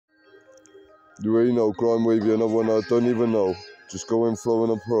You already know, Grime, Wavey, another one I don't even know. Just go in,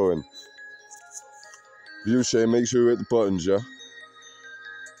 flowing and throwing. View share, make sure you hit the buttons, yeah?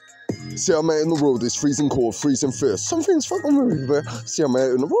 See, I'm out in the road, it's freezing cold, freezing fierce. Something's fucking with me, there. See, I'm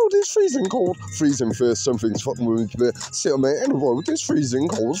out in the road, it's freezing cold, freezing fierce. Something's fucking with me, there. See, I'm out in the road, it's freezing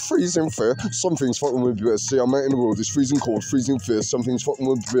cold, freezing fierce. Something's fucking with me, there. See, I'm out in the road, it's freezing cold, freezing fierce. Something's fucking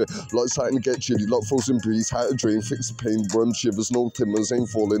with me, there. Like starting to get chilly, like frozen breeze, how to drain, fix the pain, run shivers, no timbers, ain't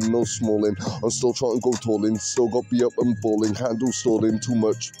falling, no smalling. I'm still trying to go talling, still got be up and balling, handle stalling, too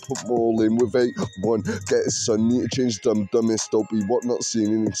much, put more in with 8-1. Get his son, need to change dumbest, don't be what not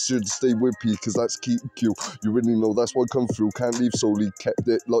seen, and should stay with P, cause that's keep Q. You really know that's why I come through. Can't leave solely, kept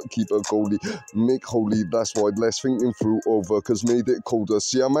it like keep a goalie. Make holy, that's why less thinking through over, cause made it colder.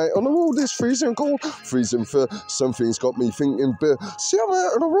 See, I'm out on the road, it's freezing cold, freezing fair. Something's got me thinking beer. See, I'm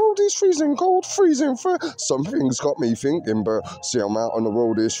out on the road, it's freezing cold, freezing fair. Something's got me thinking beer. See, I'm out on the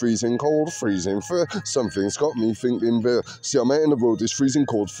road, it's freezing cold, freezing fair. Something's got me thinking beer. See, I'm out on the road, it's freezing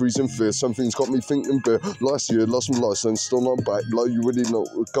cold, freezing fair. Something's got me thinking beer. Last year, lost my license, still not back, like you really know.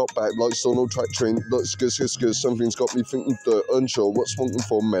 Got back, like still no track train, like skis. Something's got me thinking dirt, unsure what's smoking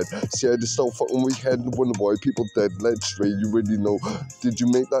for med. See, I just start fucking with head, wonder why people dead, led straight, you really know. Did you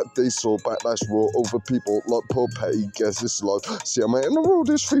make that day sore, backlash raw over people like poor petty, guess it's life. See, I'm out on the road,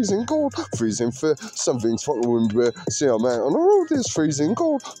 it's freezing cold, freezing fair. Something's fucking with me. See, I'm out on the road, it's freezing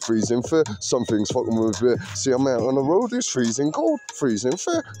cold, freezing fair. Something's fucking with me. See, I'm out on the road, it's freezing cold, freezing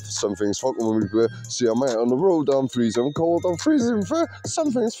fair. Something's fucking with me. See, I'm out on the road, I'm freezing cold, I'm freezing fair.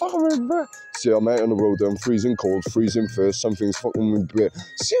 Something's fucking with me. See, I'm out on the road, I'm freezing cold, freezing fair. Something's fucking with me.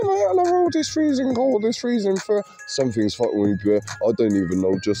 See, I'm out on the road, it's freezing cold, it's freezing fair. Something's fucking with me. I don't even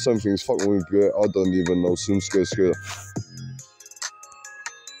know, just something's fucking with me. I don't even know. Soon,